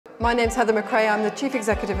My name's Heather McRae. I'm the Chief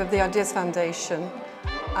Executive of the Ideas Foundation,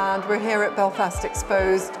 and we're here at Belfast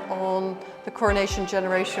Exposed on the Coronation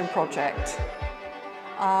Generation Project.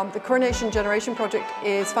 The Coronation Generation Project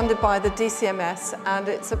is funded by the DCMS, and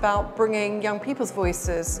it's about bringing young people's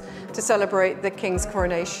voices to celebrate the King's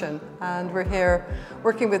coronation. And we're here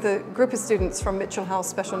working with a group of students from Mitcham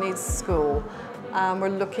Special Needs School. We're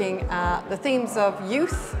looking at the themes of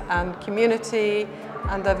youth and community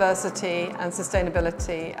and diversity and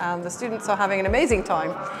sustainability, and the students are having an amazing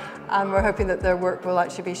time, and we're hoping that their work will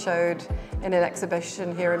actually be showed in an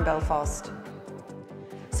exhibition here in Belfast.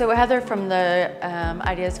 So Heather from the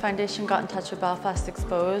Ideas Foundation got in touch with Belfast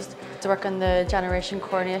Exposed to work on the Generation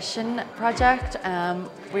Coronation project.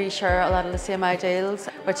 We share a lot of the same ideals,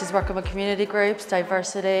 which is working with community groups,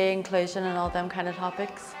 diversity, inclusion and all them kind of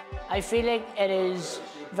topics. I feel like it is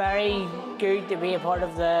very good to be a part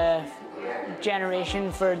of the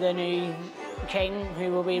generation for the new king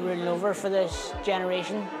who will be ruling over for this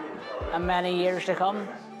generation and many years to come.